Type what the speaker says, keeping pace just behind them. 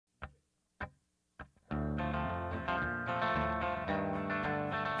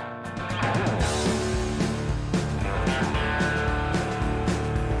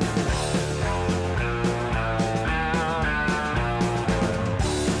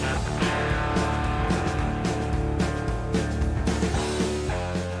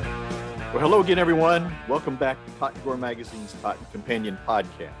Well, hello again, everyone. Welcome back to Cotton Grower Magazine's Cotton Companion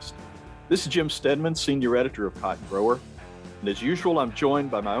podcast. This is Jim Stedman, Senior Editor of Cotton Grower. And as usual, I'm joined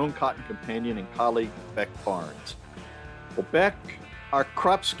by my own Cotton Companion and colleague, Beck Barnes. Well, Beck, our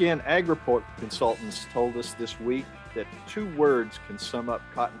CropScan Ag Report consultants told us this week that two words can sum up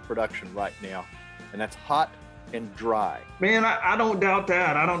cotton production right now, and that's hot and dry. Man, I don't doubt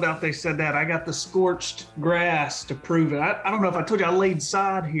that. I don't doubt they said that. I got the scorched grass to prove it. I don't know if I told you I laid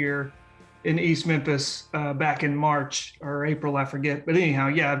sod here in East Memphis back in March or April, I forget. But anyhow,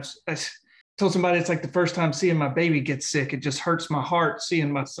 yeah, I told somebody it's like the first time seeing my baby get sick. It just hurts my heart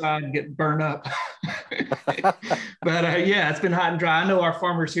seeing my side get burned up. But yeah, it's been hot and dry. I know our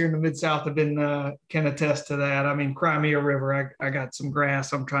farmers here in the Mid-South have been, can attest to that. I mean, Crimea River, I got some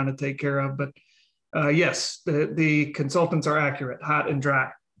grass I'm trying to take care of. But yes, the consultants are accurate, hot and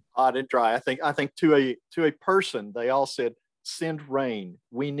dry. Hot and dry. I think to a person, they all said, send rain.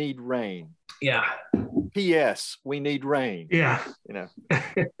 We need rain. Yeah. P.S. We need rain. Yeah.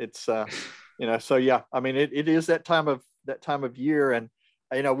 It's so yeah. I mean, it is that time of year, and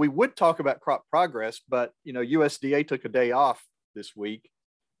we would talk about crop progress, but USDA took a day off this week,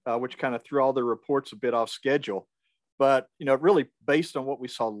 which kind of threw all the reports a bit off schedule. But really, based on what we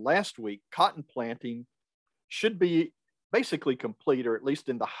saw last week, cotton planting should be basically complete, or at least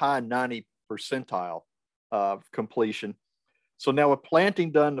in the high 90 percentile of completion. So now with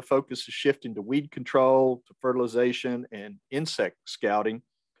planting done, the focus is shifting to weed control, to fertilization, and insect scouting.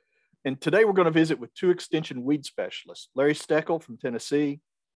 And today we're going to visit with two extension weed specialists, Larry Steckel from Tennessee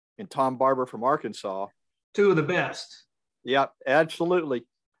and Tom Barber from Arkansas. Two of the best. Yeah, absolutely.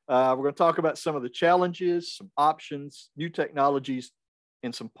 We're going to talk about some of the challenges, some options, new technologies,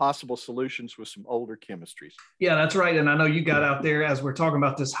 and some possible solutions with some older chemistries. Yeah, that's right. And I know you got out there as we're talking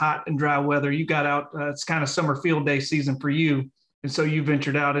about this hot and dry weather. You got out, it's kind of summer field day season for you. And so you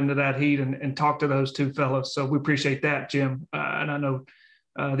ventured out into that heat and talked to those two fellows. So we appreciate that, Jim. And I know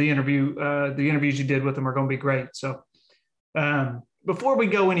the interviews you did with them are going to be great. So before we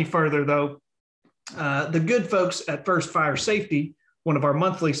go any further, though, the good folks at First Fire Safety, one of our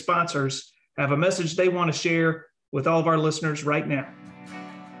monthly sponsors, have a message they want to share with all of our listeners right now.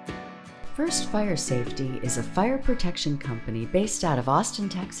 First Fire Safety is a fire protection company based out of Austin,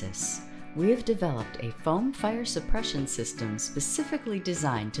 Texas. We have developed a foam fire suppression system specifically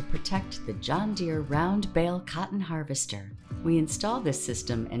designed to protect the John Deere round bale cotton harvester. We install this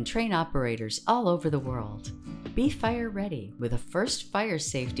system and train operators all over the world. Be fire ready with a First Fire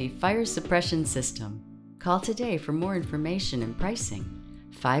Safety fire suppression system. Call today for more information and pricing.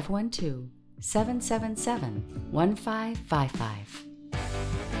 512-777-1555.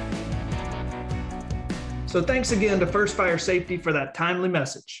 So thanks again to First Fire Safety for that timely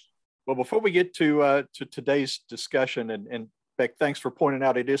message. Well, before we get to today's discussion, and Beck, thanks for pointing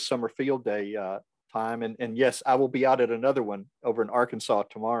out it is summer field day time. And yes, I will be out at another one over in Arkansas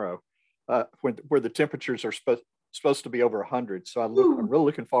tomorrow where the temperatures are supposed to be over 100. So I'm really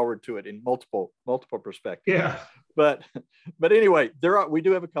looking forward to it in multiple perspectives. Yeah. But anyway, we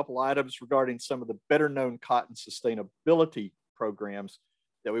do have a couple items regarding some of the better known cotton sustainability programs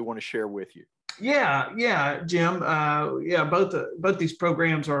that we want to share with you. Yeah, Jim. Both these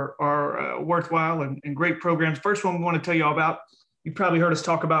programs are worthwhile and great programs. First one we want to tell you all about, you probably heard us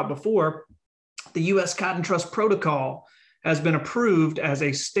talk about before, the U.S. Cotton Trust Protocol has been approved as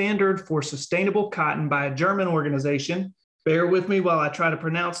a standard for sustainable cotton by a German organization. Bear with me while I try to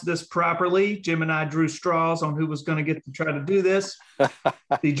pronounce this properly. Jim and I drew straws on who was going to get to try to do this.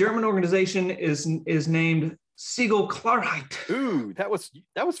 The German organization is named Steckel. Ooh, that was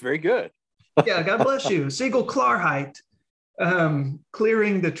very good. Yeah, God bless you. Steckel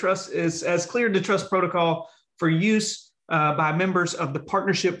cleared the trust protocol for use by members of the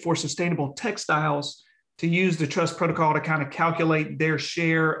Partnership for Sustainable Textiles to use the trust protocol to kind of calculate their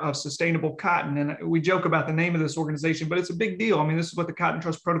share of sustainable cotton. And we joke about the name of this organization, but it's a big deal. I mean, this is what the Cotton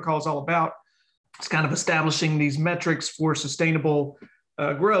Trust Protocol is all about. It's kind of establishing these metrics for sustainable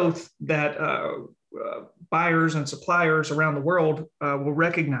growth that buyers and suppliers around the world will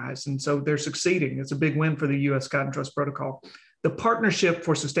recognize. And so they're succeeding. It's a big win for the U.S. Cotton Trust Protocol. The Partnership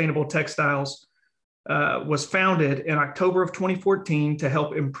for Sustainable Textiles was founded in October of 2014 to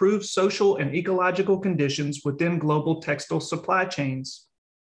help improve social and ecological conditions within global textile supply chains.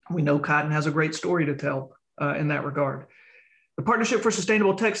 We know cotton has a great story to tell in that regard. The Partnership for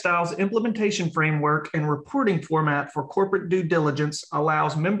Sustainable Textiles implementation framework and reporting format for corporate due diligence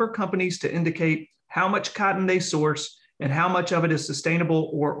allows member companies to indicate how much cotton they source and how much of it is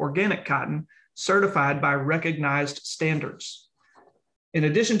sustainable or organic cotton certified by recognized standards. In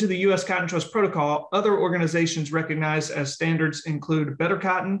addition to the U.S. Cotton Trust Protocol, other organizations recognized as standards include Better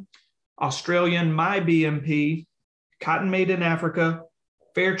Cotton, Australian MyBMP, Cotton Made in Africa,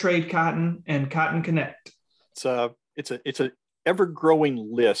 Fair Trade Cotton, and Cotton Connect. It's a ever growing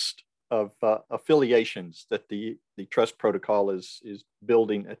list of affiliations that the trust protocol is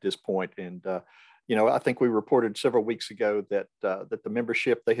building at this point. And I think we reported several weeks ago that the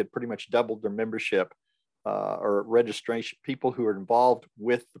membership, they had pretty much doubled their membership or registration, people who are involved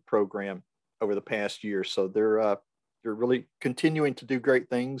with the program over the past year. So they're really continuing to do great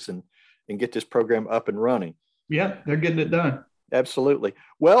things and get this program up and running. Yeah, they're getting it done. Absolutely.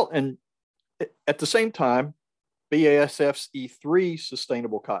 Well, and at the same time, BASF's E3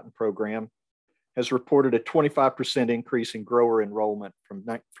 Sustainable Cotton Program has reported a 25% increase in grower enrollment from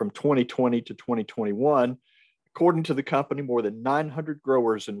 2020 to 2021. According to the company, more than 900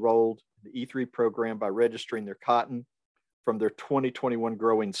 growers enrolled in the E3 program by registering their cotton from their 2021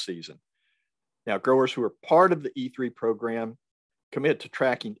 growing season. Now, growers who are part of the E3 program commit to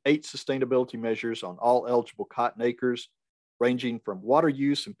tracking 8 sustainability measures on all eligible cotton acres, ranging from water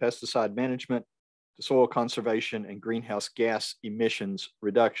use and pesticide management to soil conservation and greenhouse gas emissions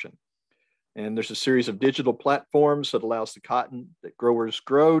reduction. And there's a series of digital platforms that allows the cotton that growers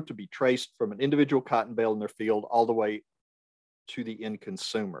grow to be traced from an individual cotton bale in their field all the way to the end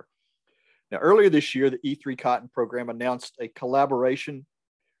consumer. Now, earlier this year, the E3 Cotton Program announced a collaboration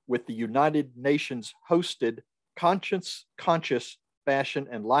with the United Nations hosted Conscious Fashion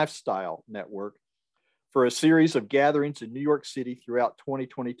and Lifestyle Network for a series of gatherings in New York City throughout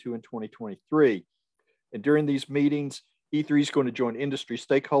 2022 and 2023. And during these meetings, E3 is going to join industry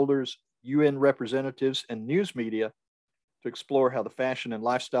stakeholders, UN representatives, and news media to explore how the fashion and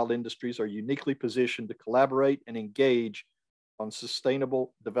lifestyle industries are uniquely positioned to collaborate and engage on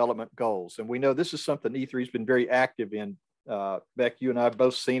sustainable development goals. And we know this is something E3 has been very active in. Beck, you and I have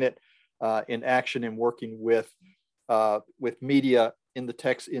both seen it in action in working with media in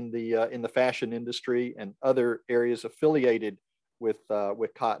the fashion industry and other areas affiliated with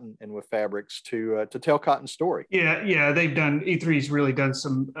cotton and with fabrics to tell cotton's story. Yeah, E3's really done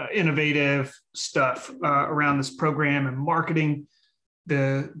some innovative stuff around this program and marketing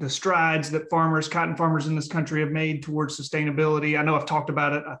the strides that cotton farmers in this country have made towards sustainability. I know I've talked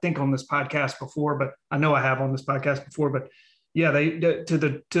about it, I think, on this podcast before, but yeah, they to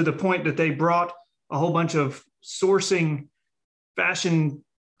the point that they brought a whole bunch of sourcing, fashion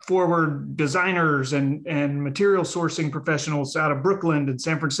forward designers and material sourcing professionals out of Brooklyn and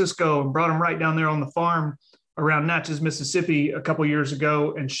San Francisco and brought them right down there on the farm around Natchez, Mississippi a couple years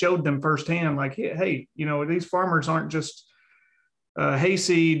ago and showed them firsthand, like, hey, these farmers aren't just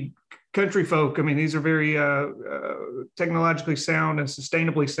hayseed country folk. I mean, these are very technologically sound and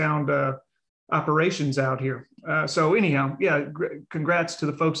sustainably sound operations out here. So anyhow, yeah, congrats to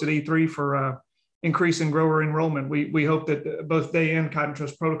the folks at E3 for increasing grower enrollment. We hope that both they and Cotton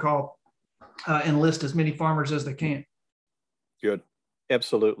Trust Protocol enlist as many farmers as they can. Good,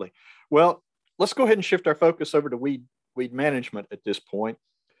 absolutely. Well, let's go ahead and shift our focus over to weed management at this point.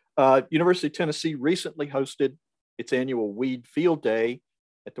 University of Tennessee recently hosted its annual Weed Field Day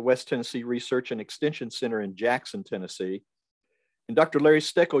at the West Tennessee Research and Extension Center in Jackson, Tennessee. And Dr. Larry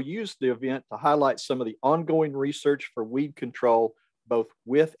Steckel used the event to highlight some of the ongoing research for weed control, both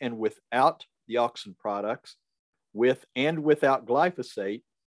with and without the auxin products, with and without glyphosate,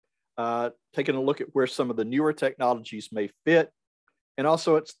 taking a look at where some of the newer technologies may fit, and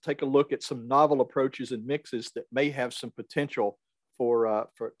also it's take a look at some novel approaches and mixes that may have some potential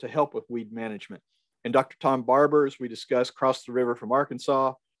to help with weed management. And Dr. Tom Barber, as we discussed, crossed the river from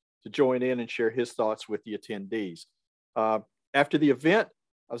Arkansas to join in and share his thoughts with the attendees. After the event,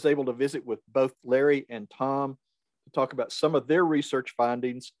 I was able to visit with both Larry and Tom to talk about some of their research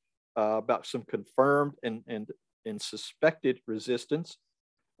findings about some confirmed and suspected resistance,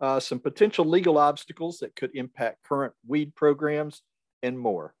 some potential legal obstacles that could impact current weed programs, and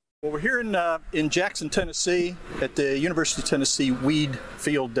more. Well, we're here in Jackson, Tennessee at the University of Tennessee Weed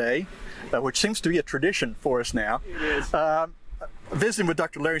Field Day, which seems to be a tradition for us now. It is. Visiting with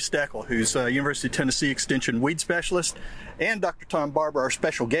Dr. Larry Steckel, who's a University of Tennessee Extension weed specialist, and Dr. Tom Barber, our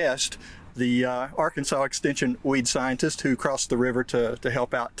special guest, the Arkansas Extension weed scientist who crossed the river to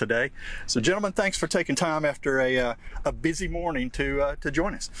help out today. So, gentlemen, thanks for taking time after a busy morning to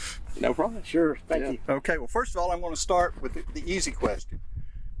join us. No problem. Sure. Thank you. Okay. Well, first of all, I want to start with the easy question.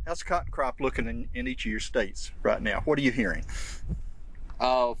 How's the cotton crop looking in each of your states right now? What are you hearing?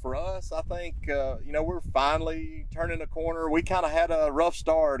 For us, I think, we're finally turning a corner. We kind of had a rough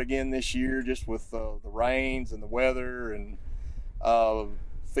start again this year just with the rains and the weather and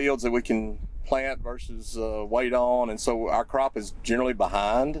fields that we can plant versus wait on. And so our crop is generally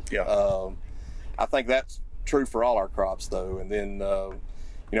behind. Yeah. I think that's true for all our crops, though. And then,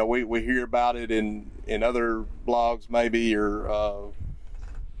 you know, we hear about it in other blogs maybe, or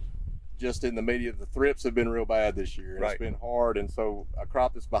just in the media. The thrips have been real bad this year. And It's been hard, and so a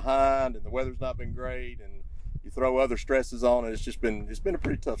crop that's behind, and the weather's not been great, and you throw other stresses on it. It's been a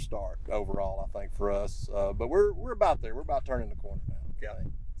pretty tough start overall, I think, for us. But we're about there. We're about turning the corner now. Yeah.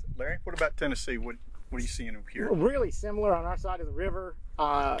 Larry, what about Tennessee? What are you seeing over here? Really similar on our side of the river,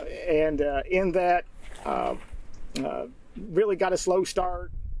 and in that really got a slow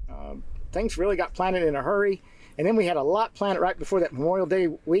start. Things really got planted in a hurry. And then we had a lot planted right before that Memorial Day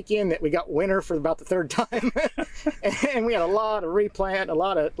weekend that we got winter for about the third time. And we had a lot of replant, a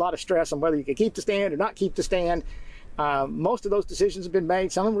lot of stress on whether you could keep the stand or not keep the stand. Most of those decisions have been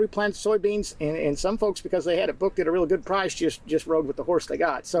made. Some of them replanted soybeans, and some folks, because they had it booked at a really good price, just rode with the horse they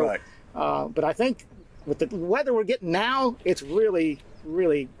got. So, but I think with the weather we're getting now, it's really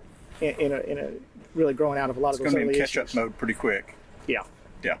really growing out of a lot of those early issues. It's going to be in catch-up mode pretty quick. Yeah.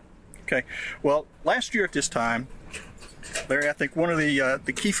 Yeah. Okay. Well, last year at this time, Larry, I think one of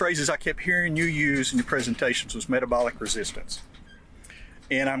the key phrases I kept hearing you use in your presentations was metabolic resistance.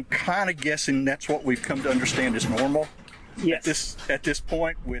 And I'm kind of guessing that's what we've come to understand as normal. Yes. At this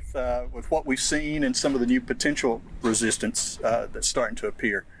point, with what we've seen and some of the new potential resistance that's starting to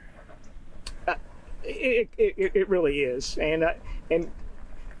appear. It really is, and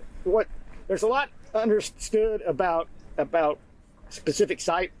there's a lot understood about specific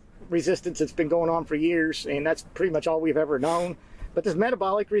site resistance that's been going on for years, and that's pretty much all we've ever known. But this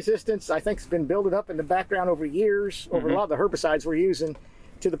metabolic resistance, I think, has been building up in the background over years, over a lot of the herbicides we're using,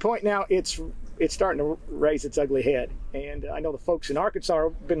 to the point now it's starting to raise its ugly head. And I know the folks in Arkansas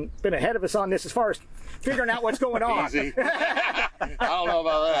have been ahead of us on this as far as figuring out what's going on. Easy. I don't know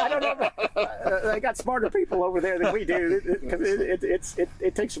about that. I don't know. They got smarter people over there than we do.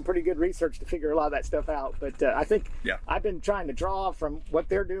 It takes some pretty good research to figure a lot of that stuff out. But I think I've been trying to draw from what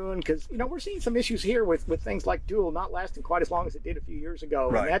they're doing, because we're seeing some issues here with things like dual not lasting quite as long as it did a few years ago.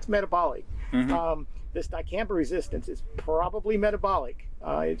 Right. And that's metabolic. This dicamba resistance is probably metabolic.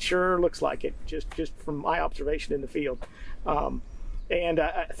 It sure looks like it, just from my observation in the field. And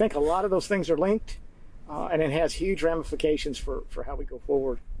I think a lot of those things are linked. And it has huge ramifications for how we go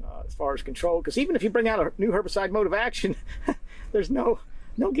forward as far as control. Because even if you bring out a new herbicide mode of action, there's no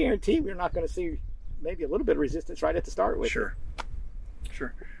guarantee we're not going to see maybe a little bit of resistance right at the start with. Sure.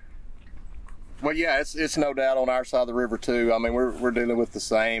 Well, yeah, it's no doubt on our side of the river too. I mean, we're dealing with the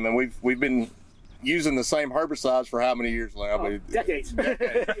same, and we've been using the same herbicides for how many years now? Decades. I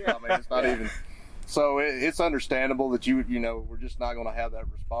mean, it's not even. So it's understandable that we're just not going to have that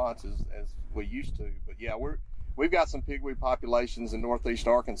response as we used to. But yeah, we've got some pigweed populations in northeast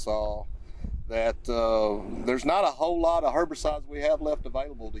Arkansas that there's not a whole lot of herbicides we have left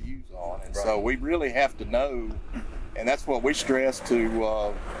available to use on, and so we really have to know, and that's what we stress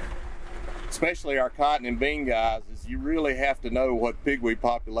to, especially our cotton and bean guys, is you really have to know what pigweed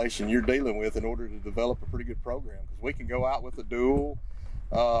population you're dealing with in order to develop a pretty good program, because we can go out with a dual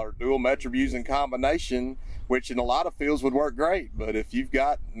metribuzin combination, which in a lot of fields would work great. But if you've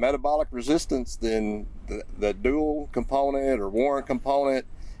got metabolic resistance, then the dual component or warrant component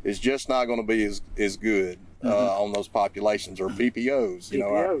is just not going to be as good on those populations, or BPOs,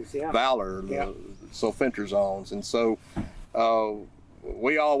 Valor, the sulfentrazones. And so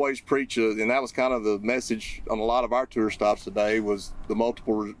we always preach, and that was kind of the message on a lot of our tour stops today, was the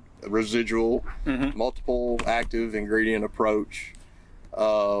multiple residual, multiple active ingredient approach,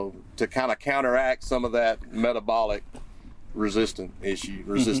 to kind of counteract some of that metabolic resistance issue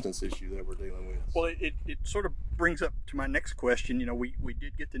that we're dealing with. Well, it sort of brings up to my next question. We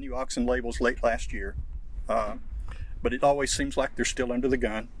did get the new auxin labels late last year, but it always seems like they're still under the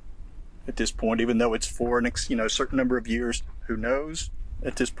gun at this point, even though it's for a certain number of years. Who knows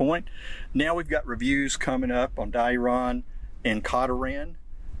at this point? Now we've got reviews coming up on Diuron and Cotaran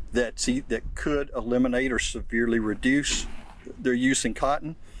that could eliminate or severely reduce their use in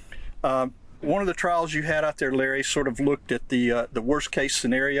cotton. One of the trials you had out there, Larry, sort of looked at the worst case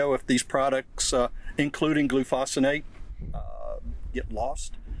scenario if these products, including glufosinate, get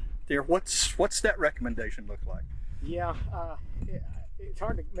lost. There, what's that recommendation look like? Yeah, it's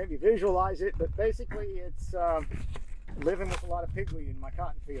hard to maybe visualize it, but basically it's living with a lot of pigweed in my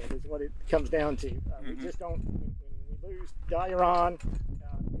cotton field is what it comes down to. We just don't. When we lose Diuron,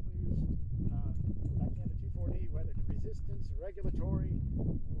 we lose dicamba 2,4-D, whether the resistance or regulatory, or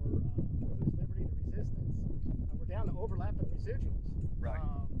we lose liberty to resistance. We're down to overlapping residuals. Right.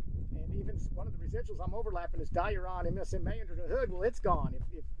 And even one of the residuals I'm overlapping is Diuron MSMA under the hood. Well, it's gone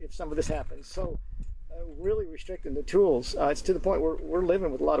if some of this happens. So really restricting the tools. It's to the point where we're living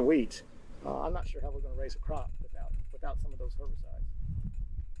with a lot of weeds. I'm not sure how we're going to raise a crop without some of those herbicides.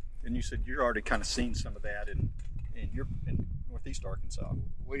 And you said you're already kind of seen some of that in Northeast Arkansas.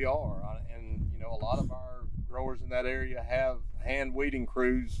 We are, and a lot of our growers in that area have hand weeding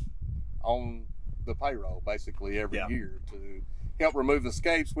crews on the payroll basically every year to help remove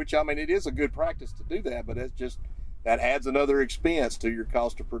escapes, which it is a good practice to do that, but that adds another expense to your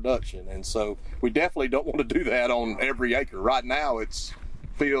cost of production. And so we definitely don't want to do that on every acre. Right now it's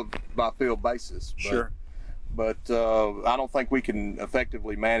field by field basis. Sure. But I don't think we can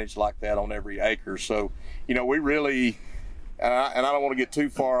effectively manage like that on every acre. So, we really, and I don't want to get too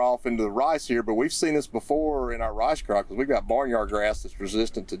far off into the rice here, but we've seen this before in our rice crop because we've got barnyard grass that's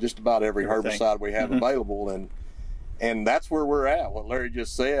resistant to just about every herbicide we have available. And that's where we're at, what Larry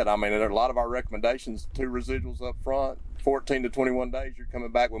just said. There are a lot of our recommendations, 2 residuals up front, 14 to 21 days, you're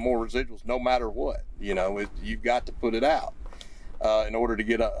coming back with more residuals no matter what. You've got to put it out in order to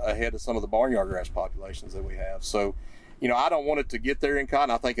get ahead of some of the barnyard grass populations that we have. So, I don't want it to get there in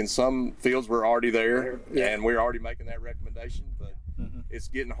cotton. I think in some fields we're already there, and we're already making that recommendation, but it's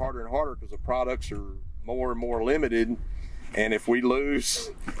getting harder and harder because the products are more and more limited. And if we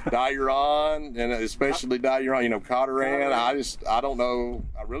lose Diuron, and especially Diuron, Cotaran, I don't know.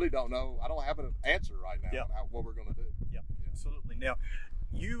 I really don't know. I don't have an answer right now on what we're going to do. Yeah, absolutely. Now,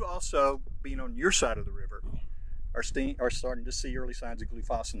 you also, being on your side of the river, are starting to see early signs of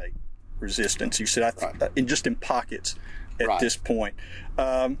glufosinate resistance. You said, just in pockets at this point.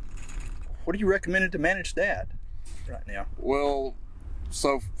 What are you recommending to manage that right now? Well,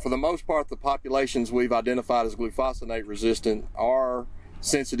 so for the most part, the populations we've identified as glufosinate resistant are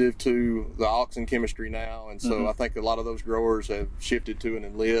sensitive to the auxin chemistry now, and so I think a lot of those growers have shifted to an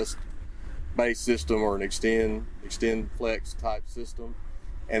enlist-based system or an extend flex type system,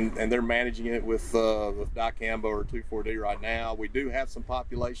 and they're managing it with dicamba or 2,4-D right now. We do have some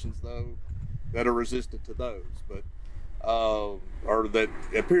populations though that are resistant to those, but or that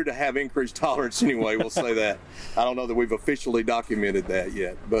appear to have increased tolerance anyway, we'll say that. I don't know that we've officially documented that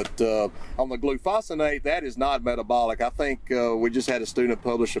yet, but on the glufosinate, that is not metabolic. I think we just had a student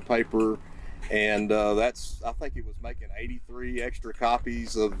publish a paper, and I think it was making 83 extra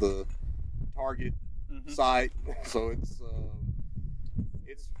copies of the target site, so it's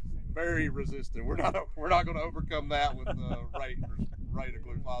very resistant. We're not going to overcome that with rate of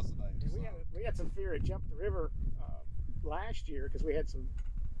glufosinate. So. We had some fear it jumped the river last year because we had some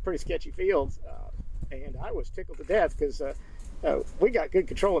pretty sketchy fields, and I was tickled to death because we got good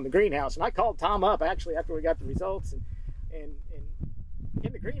control in the greenhouse. And I called Tom up actually after we got the results, and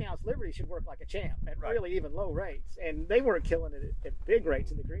in the greenhouse, Liberty should work like a champ at really even low rates, and they weren't killing it at big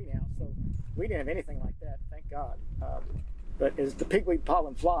rates in the greenhouse, so we didn't have anything like that, thank God. But as the pigweed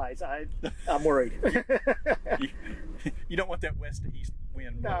pollen flies, I'm worried. You don't want that west to east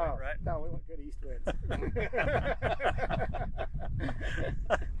wind, right? No, we want good east winds.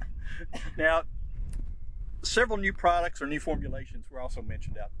 Now, several new products or new formulations were also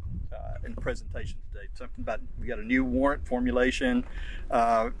mentioned out in the presentation today. Something about we got a new warrant formulation,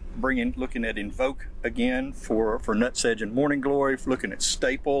 looking at Invoke again for Nutsedge and Morning Glory, looking at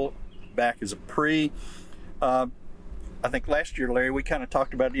Staple back as a pre. I think last year, Larry, we kind of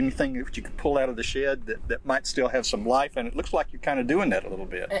talked about anything that you could pull out of the shed that might still have some life, and it looks like you're kind of doing that a little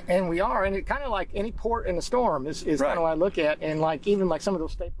bit. And we are, and it kind of like any port in a storm is kind of what I look at. And like even like some of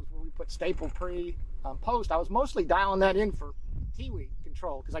those staples where we put staple pre post, I was mostly dialing that in for tea-weed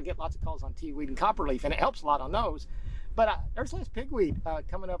control because I get lots of calls on tea-weed and copperleaf, and it helps a lot on those. But there's less pigweed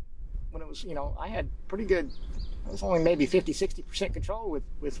coming up when it was, I had pretty good, it was only maybe 50-60% control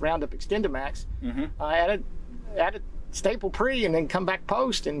with Roundup Extendamax. I added staple pre and then come back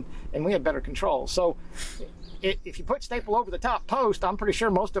post, and we had better control. So if you put staple over the top post, I'm pretty sure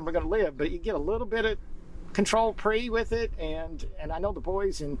most of them are going to live, but you get a little bit of control pre with it, and I know the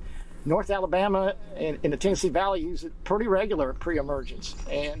boys in North Alabama and in the Tennessee Valley use it pretty regular pre-emergence,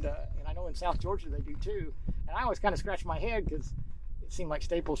 and I know in South Georgia they do too. And I always kind of scratch my head because it seemed like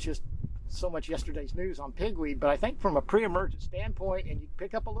staple's just so much yesterday's news on pigweed, but I think from a pre-emergent standpoint, and you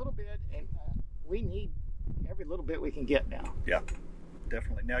pick up a little bit, and we need every little bit we can get now. Yeah,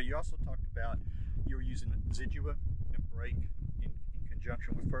 definitely. Now, you also talked about you were using Zidua and Brake in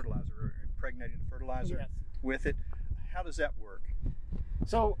conjunction with fertilizer, or impregnating the fertilizer with it. How does that work?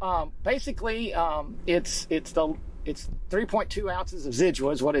 So basically, it's 3.2 ounces of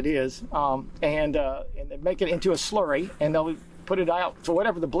Zidua is what it is, and they make it into a slurry, and they'll put it out for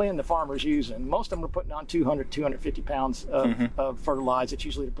whatever the blend the farmer's using. Most of them are putting on 250 pounds of fertilizer. It's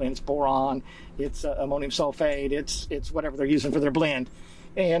usually the blend. It's boron, it's ammonium sulfate, it's whatever they're using for their blend,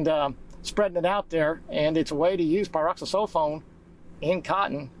 and spreading it out there. And it's a way to use pyroxasulfone in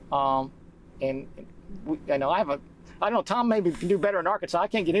cotton. I have I don't know, Tom maybe can do better in Arkansas. I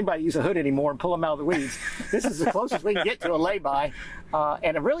can't get anybody to use a hood anymore and pull them out of the weeds. This is the closest we can get to a lay-by,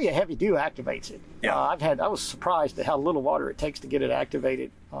 and really a heavy dew activates it. Yeah. I was surprised at how little water it takes to get it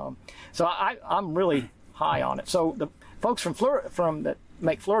activated. So I'm really high on it. So the folks from that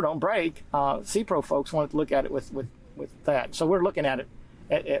make Fluoridome break, C-Pro folks wanted to look at it with that. So we're looking at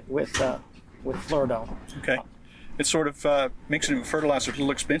it with Fluoridome. Okay. It's sort of mixing it with fertilizer is a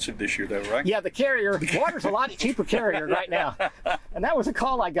little expensive this year, though, right? Yeah, the carrier, water's a lot cheaper carrier right now. And that was a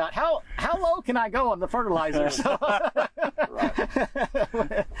call I got. How low can I go on the fertilizer? So,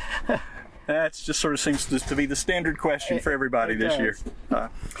 That just sort of seems to be the standard question for everybody this year.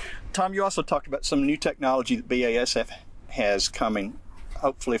 Tom, you also talked about some new technology that BASF has coming.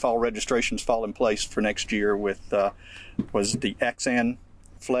 Hopefully, if all registrations fall in place for next year with, was it the Axan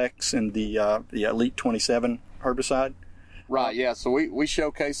Flex and the Elite 27 herbicide? Right, yeah. So we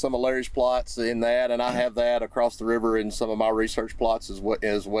showcase some of Larry's plots in that, and I have that across the river in some of my research plots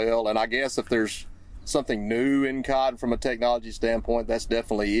as well. And I guess if there's something new in cotton from a technology standpoint, that's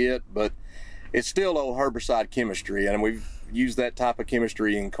definitely it. But it's still old herbicide chemistry, and we've used that type of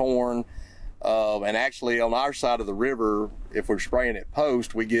chemistry in corn. And actually, on our side of the river, if we're spraying it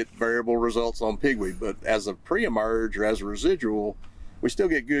post, we get variable results on pigweed. But as a pre-emerge or as a residual, we still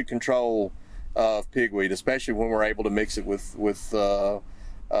get good control of pigweed, especially when we're able to mix it with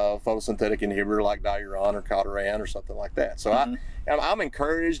photosynthetic inhibitor like Diuron or Cotoran or something like that. So I'm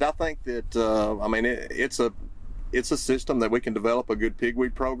encouraged. I think that it's a system that we can develop a good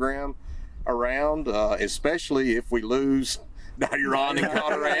pigweed program around, especially if we lose Diuron and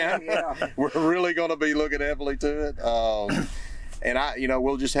Cotoran. We're really going to be looking heavily to it. And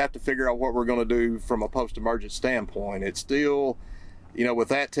we'll just have to figure out what we're going to do from a post-emergent standpoint. It's still, with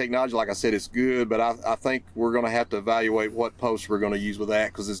that technology, like I said, it's good, but I think we're going to have to evaluate what posts we're going to use with that,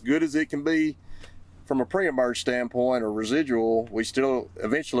 because as good as it can be from a pre-emerge standpoint or residual, we still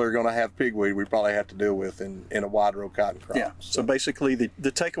eventually are going to have pigweed we probably have to deal with in a wide row cotton crop. Yeah. So basically,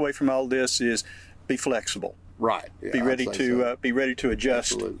 the takeaway from all this is be flexible. Right. Yeah, be ready to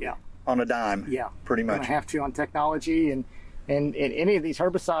adjust. Absolutely. On a dime. Yeah. Pretty much. Going to have to on technology and any of these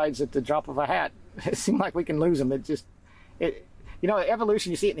herbicides at the drop of a hat. It seems like we can lose them.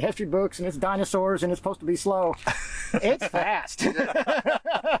 Evolution, you see it in history books, and it's dinosaurs, and it's supposed to be slow. It's fast.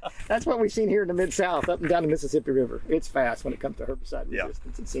 That's what we've seen here in the Mid-South, up and down the Mississippi River. It's fast when it comes to herbicide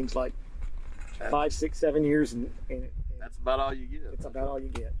resistance. It seems like 5, 6, 7 years, and that's about all you get. It's about all you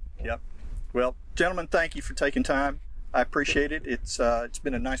get. Yep. Well, gentlemen, thank you for taking time. I appreciate it. It's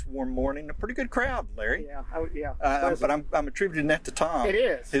been a nice warm morning. A pretty good crowd, Larry. Yeah. But I'm attributing that to Tom. It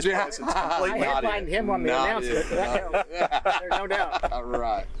is. His presence completely. I headlined him on the announcement. There's no doubt. All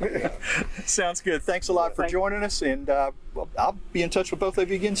right. Yeah. Sounds good. Thanks a lot for joining us, and I'll be in touch with both of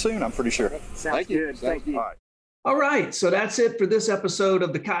you again soon, I'm pretty sure. Sounds good. Thank you. All right. All right, so that's it for this episode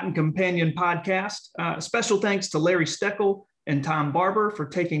of the Cotton Companion podcast. Special thanks to Larry Steckel and Tom Barber for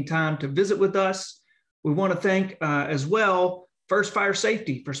taking time to visit with us. We want to thank as well First Fire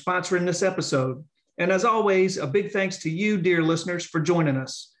Safety for sponsoring this episode. And as always, a big thanks to you, dear listeners, for joining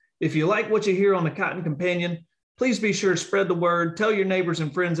us. If you like what you hear on the Cotton Companion, please be sure to spread the word, tell your neighbors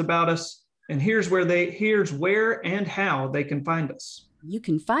and friends about us, and here's where and how they can find us. You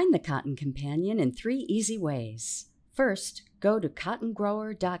can find the Cotton Companion in 3 easy ways. First, go to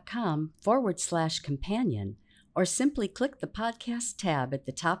cottongrower.com/companion, or simply click the podcast tab at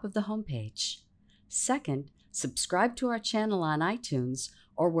the top of the homepage. Second, subscribe to our channel on iTunes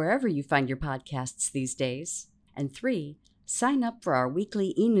or wherever you find your podcasts these days. And 3, sign up for our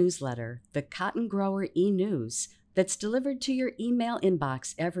weekly e-newsletter, the Cotton Grower e-News, that's delivered to your email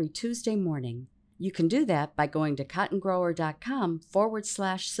inbox every Tuesday morning. You can do that by going to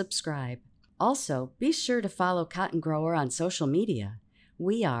cottongrower.com/subscribe. Also, be sure to follow Cotton Grower on social media.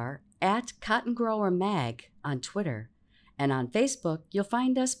 We are at Cotton Grower Mag on Twitter. And on Facebook, you'll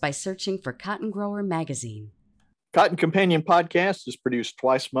find us by searching for Cotton Grower Magazine. Cotton Companion Podcast is produced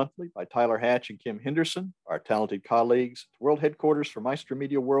twice monthly by Tyler Hatch and Kim Henderson, our talented colleagues at the world headquarters for Meister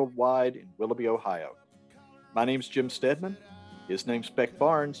Media Worldwide in Willoughby, Ohio. My name's Jim Stedman. His name's Beck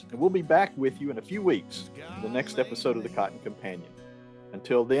Barnes, and we'll be back with you in a few weeks in the next episode of the Cotton Companion.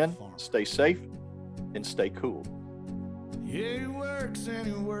 Until then, stay safe and stay cool. Yeah, he works and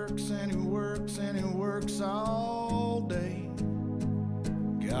he works and he works and he works all day.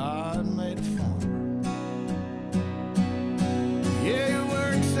 God made a farmer. Yeah,